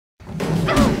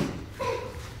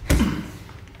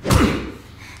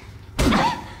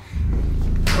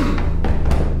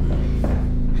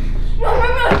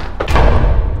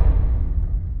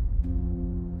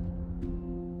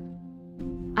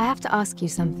to ask you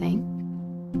something,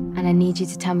 and I need you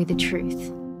to tell me the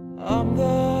truth. I'm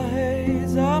the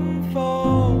haze, I'm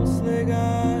falsely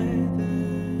guided.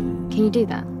 Can you do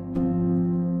that?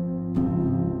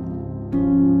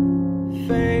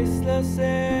 Faceless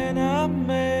in a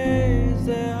maze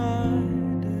they hide.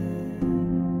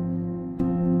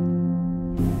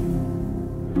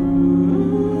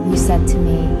 You said to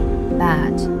me,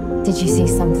 bad. Did you see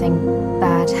something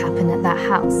bad happen at that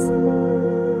house?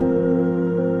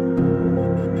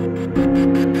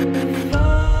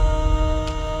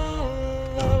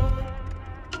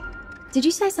 Did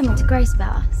you say something to Grace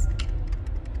about us?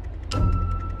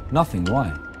 Nothing,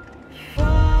 why?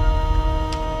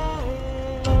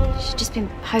 She's just been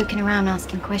poking around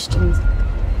asking questions.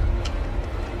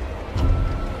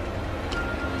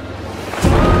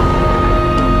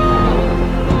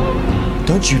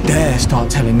 Don't you dare start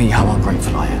telling me how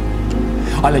ungrateful I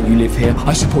am. I let you live here,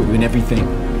 I support you in everything.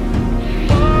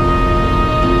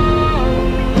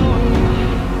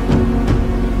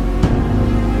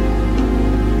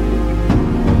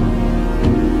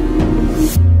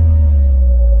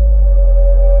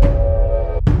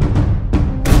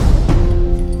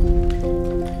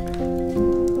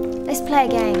 Let's play a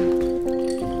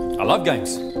game. I love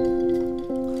games.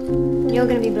 You're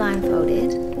gonna be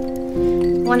blindfolded.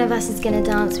 One of us is gonna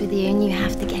dance with you and you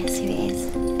have to guess who it is.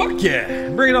 Fuck yeah,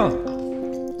 bring it on.